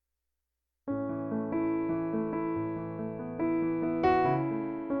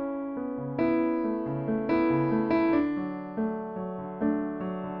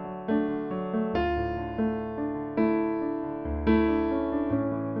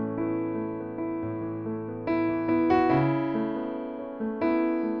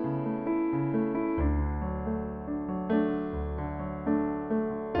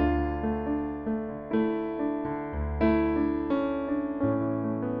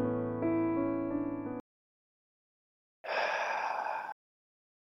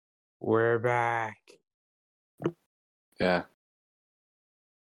We're back. Yeah,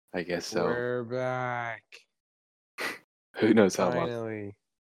 I guess so. We're back. Who knows how long? Finally.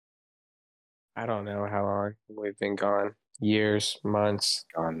 I don't know how long we've been gone. Years, months.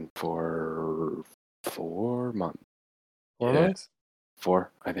 Gone for 4 months. 4 Yeah. months?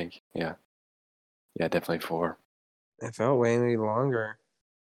 4, I think. Yeah. Yeah, definitely 4. It felt way longer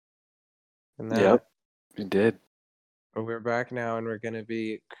than that. Yep, it did. But we're back now, and we're gonna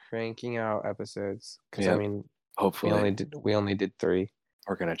be cranking out episodes. Because I Yep. mean, we Hopefully, only did 3.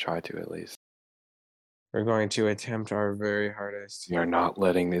 we're gonna try to at least. We're going to attempt our very hardest. We are not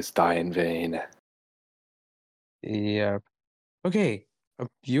letting this die in vain. Yep. Okay,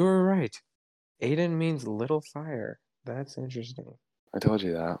 you were right. Aidan means little fire. That's interesting. I told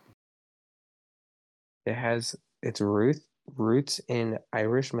you that. It has its roots in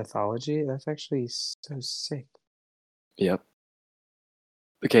Irish mythology. That's actually so sick. Yep.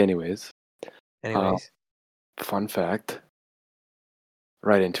 Okay, anyways. Anyways, Fun fact.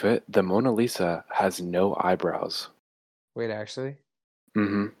 Right into it. The Mona Lisa has no eyebrows. wait, actually?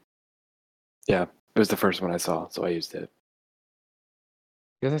 Mm-hmm. Yeah, it was the first one I saw, so I used it.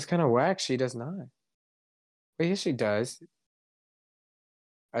 Yeah, that's kind of whack. She does not. Wait, yes, she does.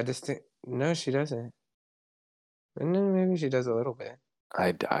 I just think, no, she doesn't. And then maybe she does a little bit.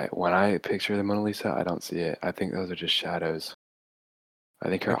 When I picture the Mona Lisa, I don't see it. I think those are just shadows. I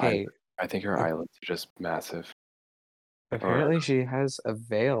think her Okay, eyelids are just massive. apparently she has a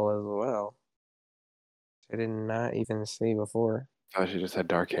veil as well. I did not even see before. Oh, she just had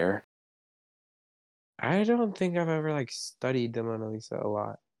dark hair. I don't think I've ever studied the Mona Lisa a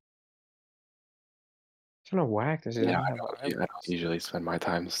lot. It's kind of whack that she Yeah, doesn't have I don't eyebrows. usually spend my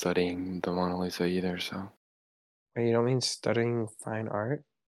time studying the Mona Lisa either, so. Wait, you don't mean studying fine art?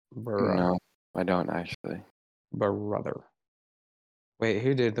 Bruh. No, I don't actually. Brother. Wait,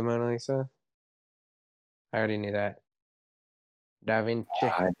 who did the Mona Lisa? I already knew that. Da Vinci.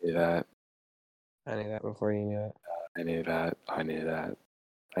 I knew that. I knew that before you knew it. I knew that. I knew that.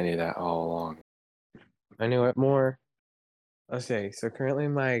 I knew that all along. I knew it more. Okay, so currently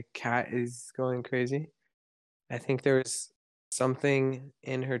my cat is going crazy. I think there's something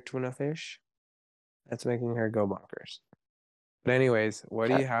in her tuna fish that's making her go bonkers. But anyways, what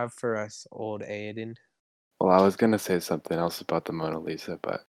do you have for us, old Aiden? Well, I was gonna say something else about the Mona Lisa,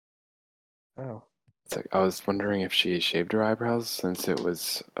 but Oh, it's like I was wondering if she shaved her eyebrows since it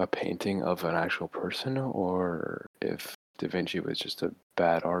was a painting of an actual person, or if Da Vinci was just a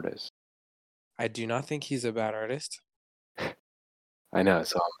bad artist. I do not think he's a bad artist. I know,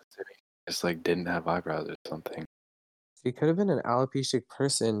 so I'm assuming he just didn't have eyebrows or something. He could have been an alopecia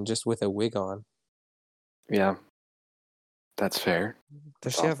person just with a wig on. Yeah, that's fair.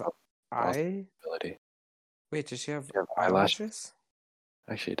 Does It's she have also a eye? possibility. Wait, does she have You have eyelashes?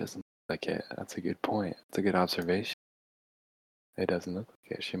 Actually, it doesn't look like it. That's a good point. It's a good observation. It doesn't look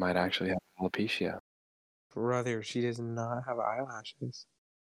like it. She might actually have alopecia. Brother, she does not have eyelashes.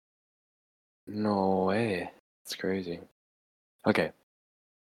 No way. It's crazy. Okay.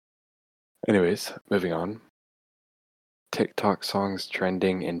 Anyways, moving on. TikTok songs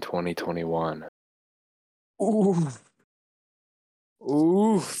trending in 2021. Oof.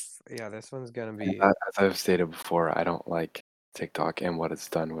 Oof. Yeah, this one's gonna be. As I've stated before, I don't like TikTok and what it's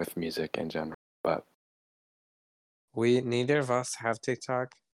done with music in general, but Neither of us have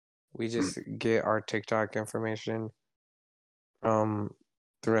TikTok. We just get our TikTok information from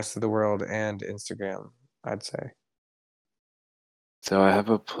the rest of the world and Instagram, I'd say. so I have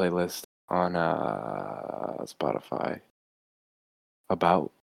a playlist on Spotify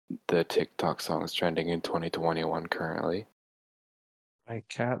about the TikTok songs trending in 2021 currently. My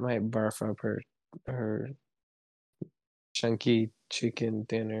cat might barf up her chunky chicken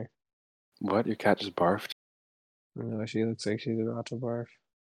dinner. What? Your cat just barfed? No, she looks like she's about to barf.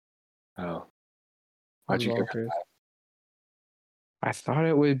 Oh. Why'd you give her Bonkers. that? I thought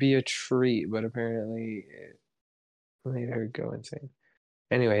it would be a treat, but apparently it made her go insane.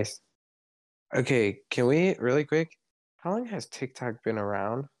 Anyways, okay, can we really quick? How long has TikTok been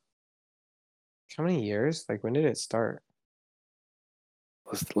around? How many years? When did it start?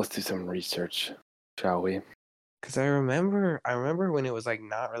 Let's do some research, shall we? Because I remember when it was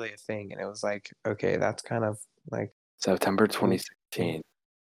not really a thing, and it was okay, that's kind of September 2016.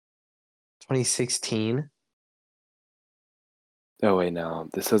 2016. Oh wait, no.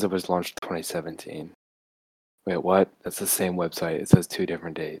 This says it was launched 2017. Wait, what? That's the same website. It says 2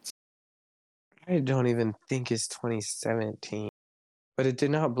 different dates. I don't even think it's 2017, but it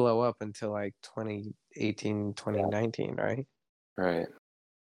did not blow up until 2018, 2019, right? Right.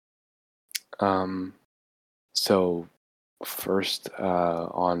 So First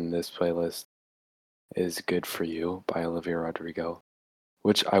on this playlist is "Good for You" by Olivia Rodrigo,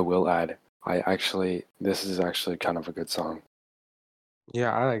 which I will add. This is actually kind of a good song.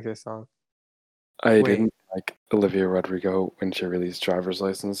 Yeah, I like this song. I Wait, didn't like Olivia Rodrigo when she released Driver's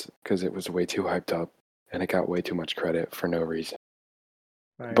License because it was way too hyped up and it got way too much credit for no reason.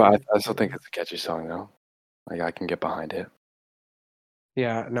 But I I still think it's a catchy song though. Like I can get behind it.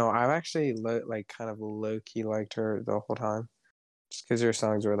 yeah, no, I've actually like kind of low key liked her the whole time, just because her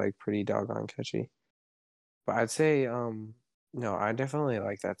songs were like pretty doggone catchy. But I'd say, no, I definitely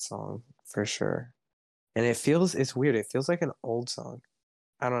like that song for sure. And it's weird. It feels like an old song.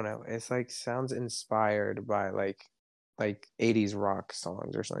 I don't know. It's like sounds inspired by like 80s rock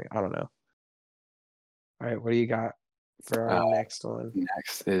songs or something. I don't know. All right, what do you got for our Uh, next one?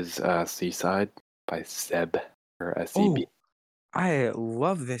 Next is Seaside by Seb or SEB. Oh, I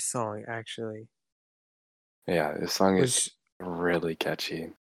love this song actually. Yeah, this song is Which really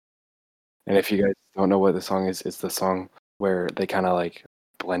catchy. And if you guys don't know what the song is, it's the song where they kind of like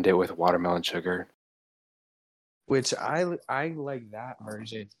blend it with watermelon sugar. which I like that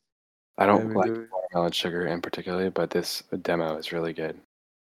version. I Let don't me like do it. watermelon sugar in particular, but this demo is really good.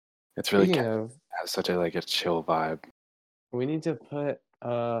 It's really Speaking catchy. of, It has such a like a chill vibe. we need to put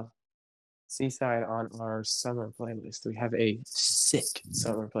Seaside on our summer playlist. We have a sick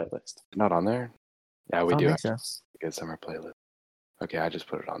summer playlist. Not on there? Yeah, we I don't do think actually. so. Good summer playlist. Okay, I just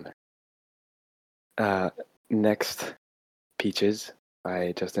put it on there. Uh, Next, Peaches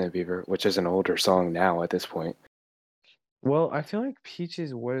by Justin Bieber, which is an older song now at this point. Well, I feel like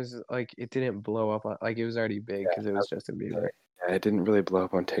Peaches was like it didn't blow up on like it was already big Yeah, because it I was was Justin gonna say, Bieber. yeah, it didn't really blow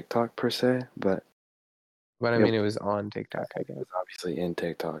up on TikTok per se, but But I it, mean, it was on TikTok, I it guess. was obviously in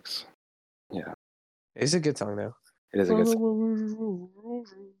TikToks. Yeah, It's a good song though. it is a good song.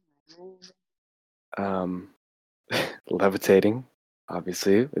 Levitating,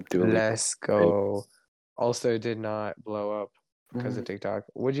 obviously, with Dua Lipa. Let's Big. go. Also did not blow up because of Mm, TikTok.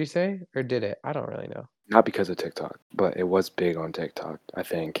 Would you say? Or did it? I don't really know. Not because of TikTok, but it was big on TikTok, I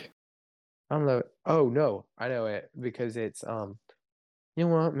think. I don't know. Oh no, I know it because it's you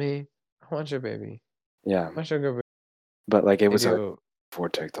want me, I want your baby. Yeah, My sugar baby. but like it They was already do before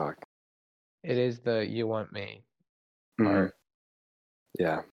TikTok. it is the you want me Hmm. part.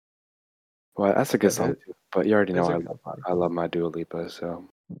 Yeah. Well, that's a good But song too. But you already know there's a couple. I love my Dua Lipa, so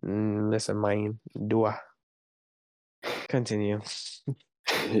Listen, mine. Dua. Continue.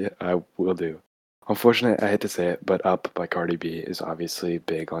 yeah, I will do. Unfortunately, I hate to say it, but Up by Cardi B is obviously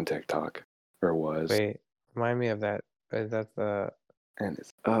big on TikTok, or was. Wait, remind me of that. Is that the And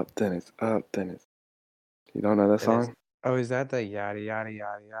it's up, then it's up, then it's. You don't know that and it's song? oh, is that the yada yada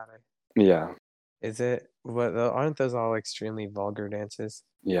yada yada? Yeah, Is it? But aren't those all extremely vulgar dances?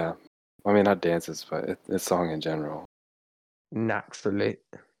 yeah. I mean, not dances, but it's song in general. Naturally.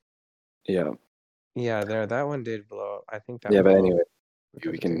 Yeah, Yeah, that one did blow up. I think that yeah. But blew up anyway, we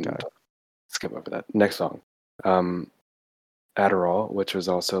because of can TikTok. skip over that. Next song, um, Adderall, which was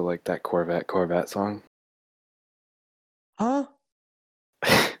also like that Corvette song. Huh?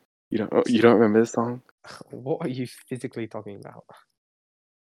 You don't remember this song? What are you physically talking about?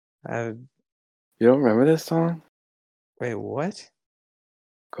 Uh, You don't remember this song? wait, what?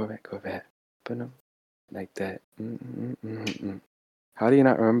 Corvette, but no, like that. Mm. How do you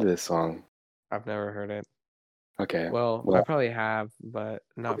not remember this song? I've never heard it. Okay, Well, I well, probably have, but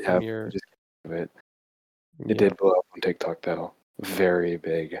not probably from have your. just of it. It Yep. did blow up on TikTok though, very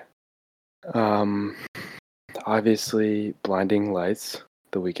big. Um, Obviously, Blinding Lights,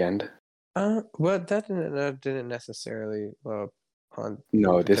 The Weekend. But that didn't necessarily blow up on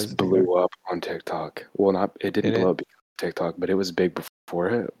No, this because of TikTok. blew up on TikTok. Well, not it didn't Did blow it? up because of TikTok, but it was big before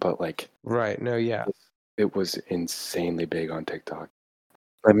it. But like, Right. No, yeah. it was insanely big on TikTok.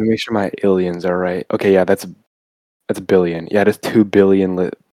 Let me make sure my aliens are right. Okay, yeah, that's a billion. Yeah, that's 2 billion,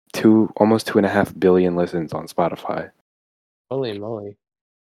 almost 2.5 billion listens on Spotify. Holy moly.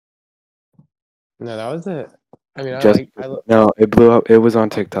 No, that was it. I mean, Just I no, it blew up. It was on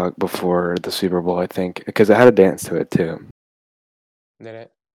TikTok before the Super Bowl, I think, because it had a dance to it too. did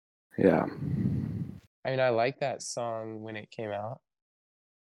it. Yeah, I mean, I like that song when it came out.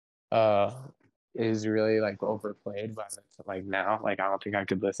 Uh, it is really like overplayed by like now. Like I don't think I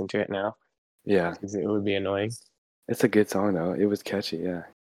could listen to it now yeah. because it would be annoying. It's a good song though. It was catchy. Yeah,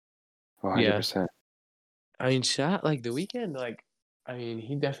 Yeah. 100%. I mean, Shot like the weekend, like I mean,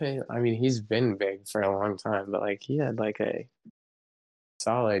 he definitely. I mean, he's been big for a long time, but like he had like a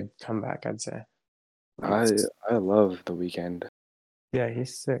solid comeback, I'd say. I love The Weeknd. Yeah,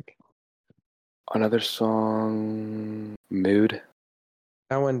 he's sick. Another song, Mood.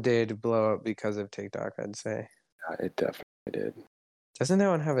 That one did blow up because of TikTok, I'd say. It definitely I did. Doesn't that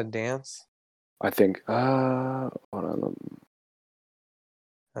one have a dance? I think. Hold on.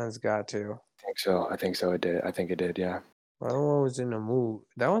 That's got to. I think so. I think so. It did. I think it did. Yeah. Well, I was in the mood.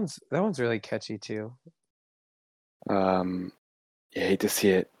 That one's really catchy too. Um, you hate to see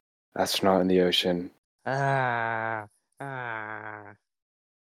it. Astronaut in the ocean. Ah, ah.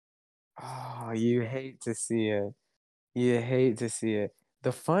 Oh, you hate to see it. You hate to see it.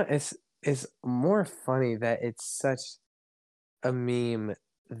 The fun is more funny that it's such a meme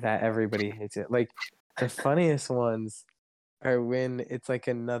that everybody hates it. Like the funniest ones are when it's like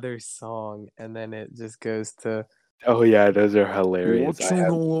another song and then it just goes to Oh yeah, those are hilarious. what I you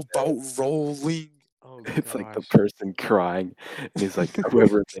have. know about rolling. Oh It's like the gosh. person crying, and he's like,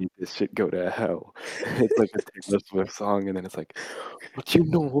 "Whoever made this shit go to hell." It's like a Taylor Swift song, and then it's like, "What you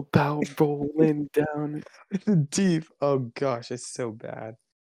know about rolling down?" Deep. Oh gosh, it's so bad.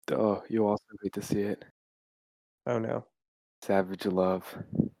 Oh, you also hate to see it. Oh no. Savage Love.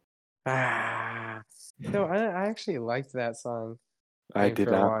 Ah. So I actually liked that song, I I think, did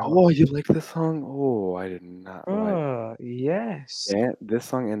for a not. while. Oh, you like this song? Oh, I did not like Oh, yes. this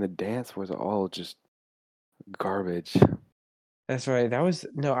song, and the dance was all just garbage. That's right. That was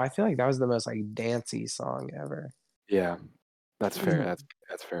no, I feel like that was the most like dancey song ever. Yeah, that's fair.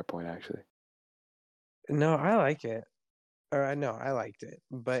 That's a fair point, actually. No, I like it. Or I know I liked it,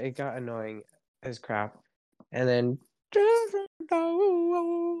 but it got annoying as crap. And then kind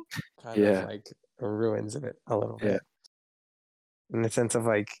of Yeah, like ruins it a little yeah. bit in the sense of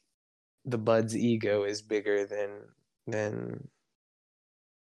like the Bud's ego is bigger than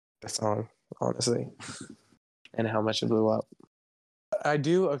the song, honestly, and how much it blew up. I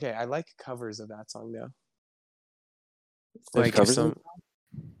do okay. I like covers of that song though. There's Like if covers of it?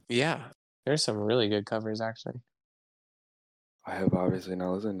 some, yeah, there's some really good covers actually. I have obviously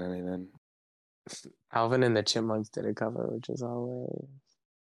not listened to any then. Alvin and the Chipmunks did a cover, which is hilarious.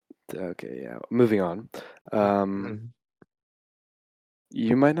 Okay, yeah. Moving on. Um, Mhm.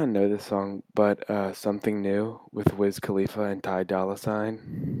 you might not know this song, but "Something New" with Wiz Khalifa and Ty Dolla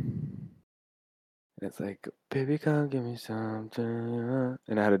Sign. It's like, "Baby, come give me something,"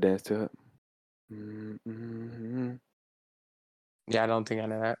 and I had to dance to it. Mm-hmm. Yeah, I don't think I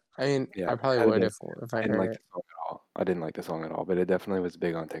know that. I mean, Yeah, I probably I had to would dance if to it. if I I didn't heard like it. the song at all. I didn't like the song at all, but it definitely was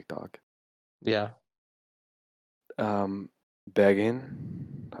big on TikTok. Yeah, Um,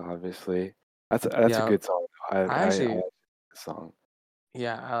 "Beggin'," obviously. That's a yeah. good song. I I actually, like the song.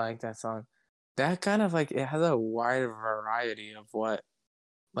 yeah, I like that song. That kind of like it has a wide variety of what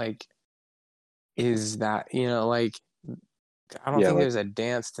like is that, like I don't Yeah, think like there's a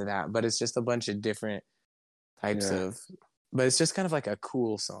dance to that, but it's just a bunch of different types yeah. of but it's just kind of like a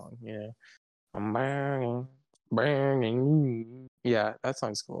cool song, I'm burning, burning. Yeah, that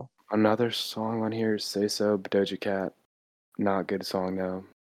song's cool. Another song on here is "Say So" by Doja Cat. Not good song though.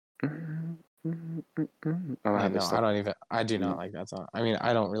 I'm gonna Yeah, have a no, suck. I do not like that song. I mean,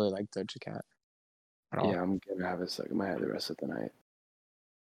 I don't really like Doja Cat at Yeah, all. I'm gonna have a suck in my head the rest of the night.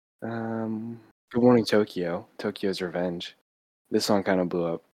 Good Morning Tokyo. Tokyo's Revenge. This song kind of blew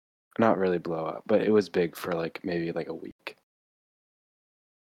up. Not really blow up, but it was big for like maybe like a week.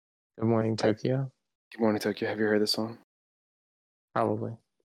 Good Morning Right? Tokyo? Good Morning Tokyo. Have you heard this song? Probably.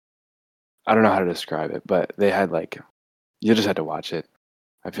 I don't know how to describe it, but they had like you just had to watch it.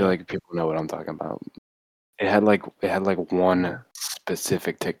 I feel Yeah. like people know what I'm talking about. It had like one Mhm.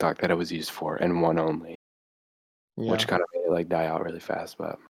 specific TikTok that it was used for and one only, which Yeah. kind of made it like die out really fast.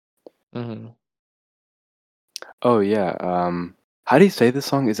 But Mhm. oh yeah, how do you say this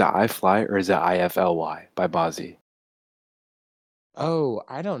song? Is it "I Fly" or is it "IFLY" by Bozzy? Oh,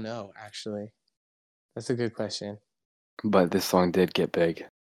 I don't know, actually. That's a good question. But this song did get big.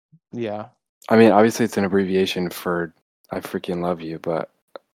 Yeah. I mean, obviously it's an abbreviation for "I freaking love you," but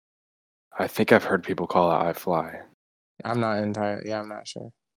I think I've heard people call it "I Fly." I'm not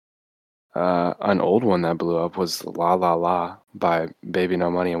sure. An old one that blew up was "La La La" by Baby No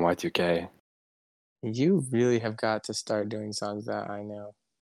Money and Y2K. You really have got to start doing songs that I know.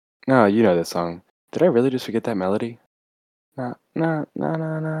 No, you know this song. Did I really just forget that melody? Na na na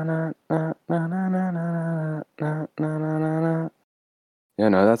na na na na na na na na na na na na na. You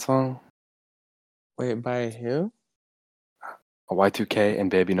know that song? Wait, by who? Y2K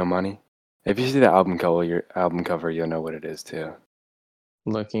and Baby No Money. If you see the album cover, you'll know what it is too.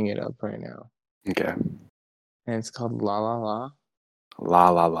 Looking it up right now. Okay. And it's called La La La. La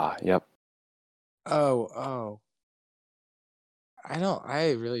La La. Yep. Oh, oh.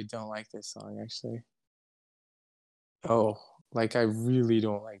 I really don't like this song, actually. Oh, like I really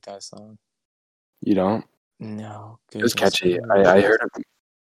don't like that song. You don't? No, It was goodness catchy. I gracious. heard it.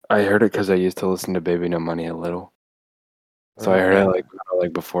 I heard it because I used to listen to Baby No Money a little. So I heard it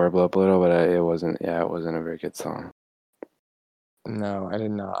like before Blow Up a little, but it wasn't. Yeah, it wasn't a very good song. No, I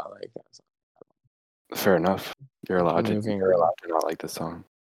did not like that song. Fair enough. You're allowed to. Moving You're on. allowed to not like the song.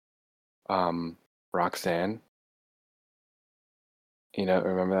 Roxanne. You know,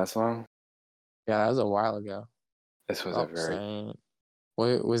 remember that song? Yeah, that was a while ago. This was a very. Roxanne.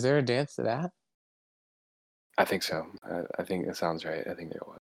 Wait, was there a dance to that? I think so. I think it sounds right. I think there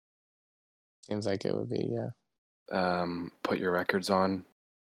was. Seems like it would be, yeah. Put Your Records On.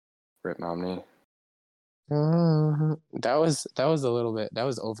 Rip Momney. That was a little bit, that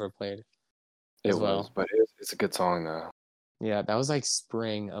was overplayed It as was, well. but it's a good song though. Yeah, that was like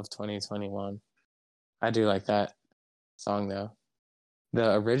spring of 2021. I do like that song though.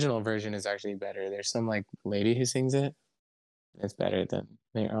 The original version is actually better. There's some like lady who sings it. It's better than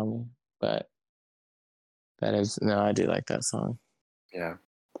Naomi, but that is no, I do like that song. Yeah.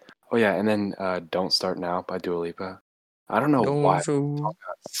 Oh yeah, and then Don't Start Now by Dua Lipa. I don't know why Don't that you song got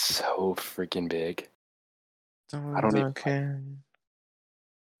so freaking big. I don't even don't like care.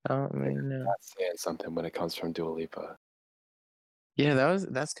 Don't it. mean no. That's saying something when it comes from Dua Lipa. Yeah,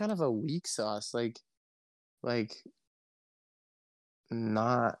 that's kind of a weak sauce. Like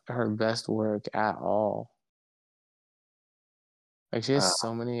not her best work at all. Like she has Uh,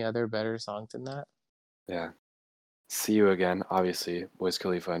 so many other better songs than that. yeah. See You Again, obviously. Wiz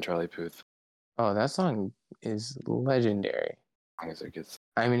Khalifa and Charlie Puth. Oh, that song is legendary. Song is a good song.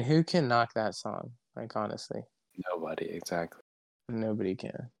 I mean, who can knock that song? Like honestly, Nobody, exactly. nobody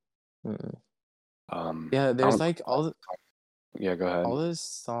can. Mm-mm. Um, Yeah, I there's don't like know. Yeah, go all ahead.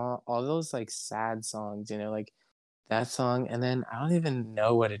 those all those like sad songs, like that song, and then I don't even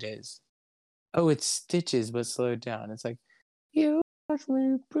know what it is. Oh, it's Stitches, but slowed down. It's like you watch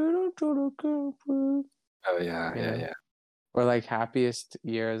me put on to the carpet, Oh yeah, you yeah, know, yeah. or like Happiest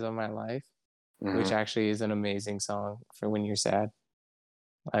Years of My Life, which Mm-hmm. actually is an amazing song for when you're sad.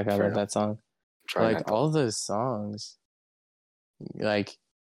 Like I Fair love enough. that song. But Try like not to. all those songs, like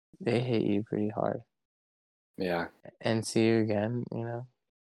they hit you pretty hard. Yeah. And See You Again.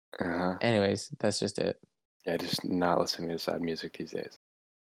 Uh-huh. Anyways, that's just it. Yeah, just not listening to sad music these days.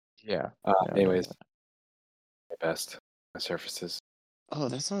 Yeah. No, Anyways, definitely. my best. My surfaces. Oh,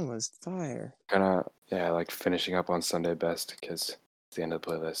 that song was fire. Yeah, like finishing up on Sunday best because it's the end of the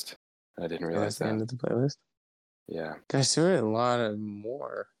playlist. I didn't Yeah, that's realize the end that. of the playlist. Yeah. Guys, there were a lot of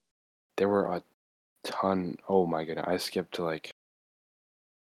more. There were a ton. Oh my goodness. I skipped to like,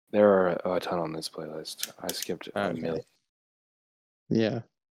 there are a ton on this playlist. I skipped a Okay. million. Yeah.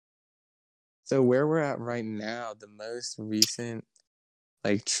 So where we're at right now, the most recent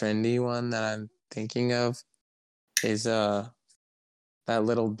like trendy one that I'm thinking of is that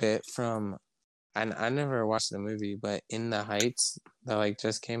little bit from I never watched the movie, but In the Heights that like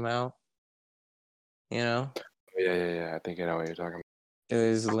just came out, you know? Yeah, yeah, yeah. I think I know what you're talking It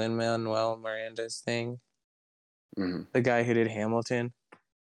was Lin-Manuel Miranda's thing, about. the guy who did Hamilton.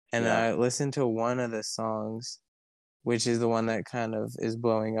 And Yeah. I listened to one of the songs, which is the one that kind of is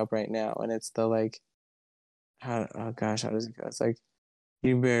blowing up right now. And it's the like, oh gosh, how does it go? It's like,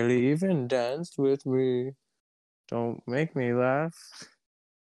 you barely even danced with me. Don't make me laugh.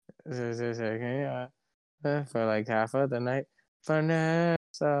 For like half of the night.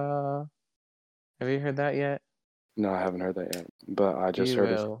 Vanessa. Have you heard that yet? No, I haven't heard that yet, but I just You heard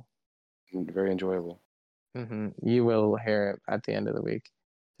it's will. very enjoyable. You will hear it at the end of the week.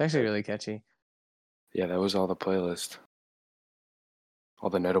 It's actually Good. really catchy. Yeah, that was all the playlist. All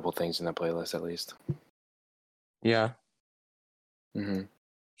the notable things in the playlist, at least. Yeah. Hmm.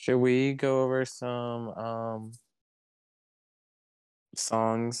 Should we go over some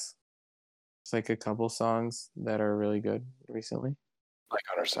songs? It's like a couple songs that are really good recently. Like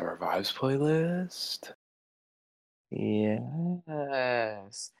on our summer vibes playlist.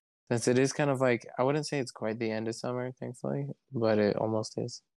 Yes. Since it is kind of like, I wouldn't say it's quite the end of summer, thankfully, but it almost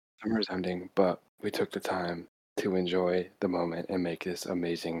is. Summer's ending, but we took the time to enjoy the moment and make this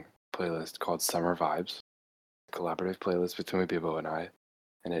amazing playlist called Summer Vibes, a collaborative playlist between Bebo and I,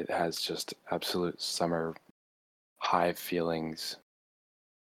 and it has just absolute summer high feelings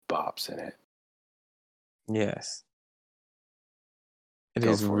bops in it. Yes. It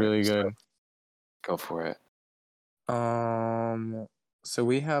Go is for it. really So good. go for it. Um, so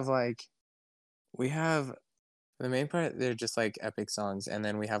we have the main part, they're just like epic songs, and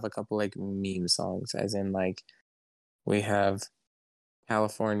then we have a couple like meme songs, as in like we have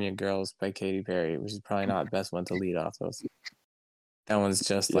California Girls by Katy Perry, which is probably not the best one to lead off of. That one's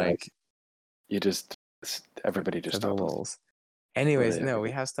just Yeah, like you just everybody just for the stop listening. lulz. Anyways, Literally no, we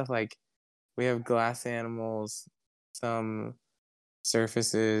everybody. have stuff like we have Glass Animals, some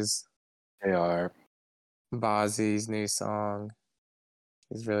Surfaces, They are. Bozzy's new song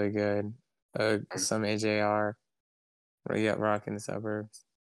is really good. Some AJR, yeah, Rockin' the Suburbs.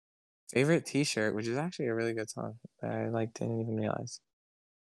 Favorite T-shirt, which is actually a really good song that I like didn't even realize.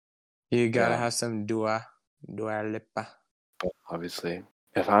 You gotta Yeah, have some Dua Lipa. but obviously,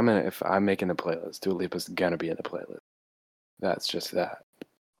 if I'm making the playlist, Dua Lipa's gonna be in the playlist. That's just that.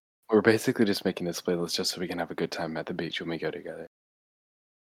 We're basically just making this playlist just so we can have a good time at the beach when we go together.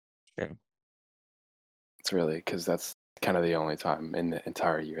 Sure. It's really because that's kind of the only time in the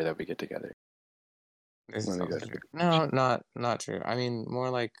entire year that we get together This when is we also go to the true. beach. No, not true. I mean, more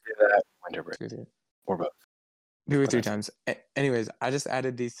like Either that or winter break two, three, or both. two or But three that's times. Anyways, I just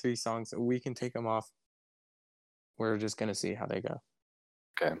added these three songs. So we can take them off. We're just gonna see how they go.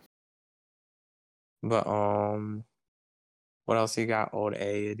 okay. But what else you got, old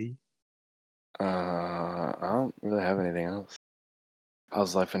Eddie? I don't really have anything else.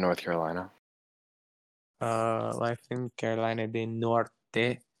 How's life in North Carolina? Life in Carolina del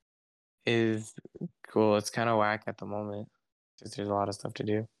Norte is cool. It's kind of whack at the moment because there's a lot of stuff to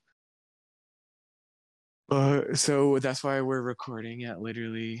do. So that's why we're recording at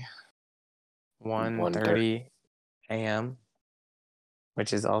literally 1:30. 1:30 a.m.,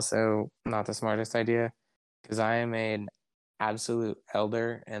 which is also not the smartest idea because I am an absolute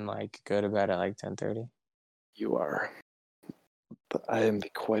elder and like go to bed at like 10:30. You are. But I am the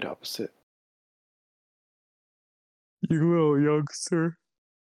quite opposite. You little youngster.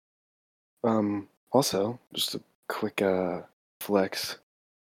 Also, just a quick flex.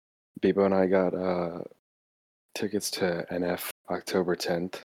 Bebo and I got tickets to NF October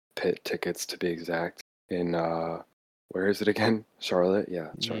 10th. Pit tickets to be exact. In where is it again? Charlotte? Yeah,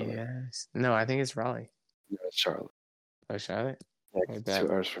 Charlotte. Yes. No, I think it's Raleigh. Yeah, it's Charlotte. Oh, Charlotte? Yeah, I 'cause it's bet.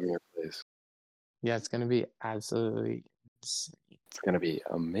 2 hours from your place. Yeah, it's gonna be absolutely insane. It's gonna be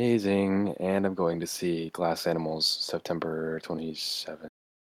amazing, and I'm going to see Glass Animals September 27th,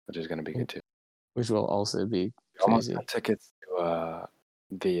 which is gonna be good too. Which will also be We almost got crazy. tickets to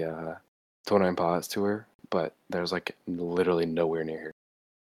the 29 Pilots tour, but there's like literally nowhere near here.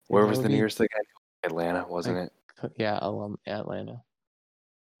 Where That was would the be nearest again? Atlanta, wasn't like, it? yeah, Atlanta.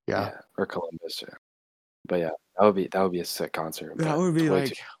 Yeah. Yeah, or Columbus. Yeah. But yeah, that would be a sick concert, That but would it's be way too.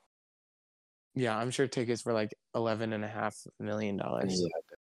 like, yeah, I'm sure tickets were like $11.5 million. Yeah,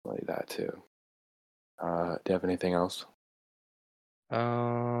 definitely that too. Do you have anything else?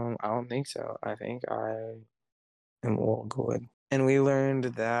 I don't think so. I think I am all good. And we learned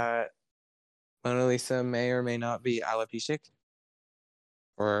that Mona Lisa may or may not be alopecia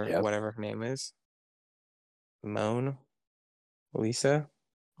or Yes. whatever her name is. Mona Lisa?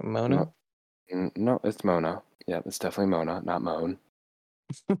 Mo- Mona? no, it's Mona. Yeah, it's definitely Mona, not Moan.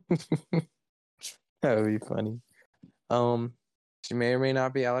 That would be funny. She may or may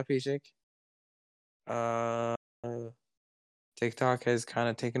not be alopecia. Uh, TikTok has kind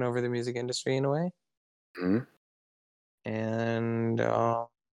of taken over the music industry in a way. Hmm. And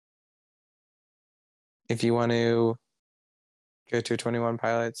if you want to go to a 21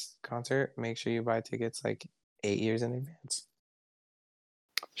 Pilots concert, make sure you buy tickets like 8 years in advance.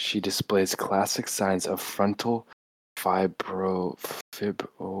 She displays classic signs of frontal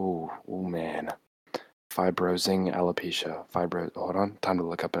oh man. Fibrosing alopecia. Hold on. Time to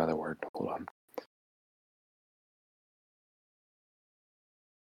look up another word. Hold on.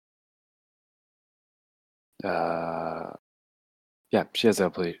 Yeah, she has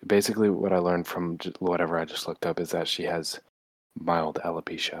alopecia. Basically, what I learned from whatever I just looked up is that she has mild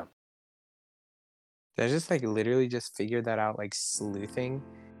alopecia. Did I just like literally just figured that out like sleuthing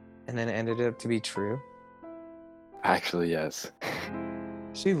and then it ended up to be true? Actually, yes.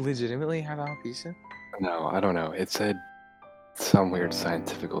 She legitimately had alopecia? No, I don't know. It said some weird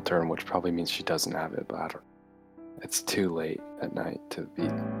scientific term, which probably means she doesn't have it, but I don't. It's too late at night to be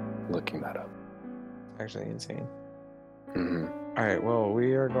looking that up. Actually insane. Hmm. All right, well,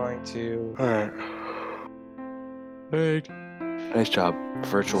 we are going to. All right. Right. Nice job.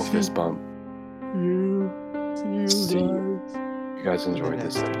 Virtual fist bump. See See you you. guys You guys in the enjoyed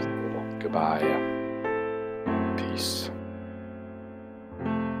this next. episode. Goodbye. Peace.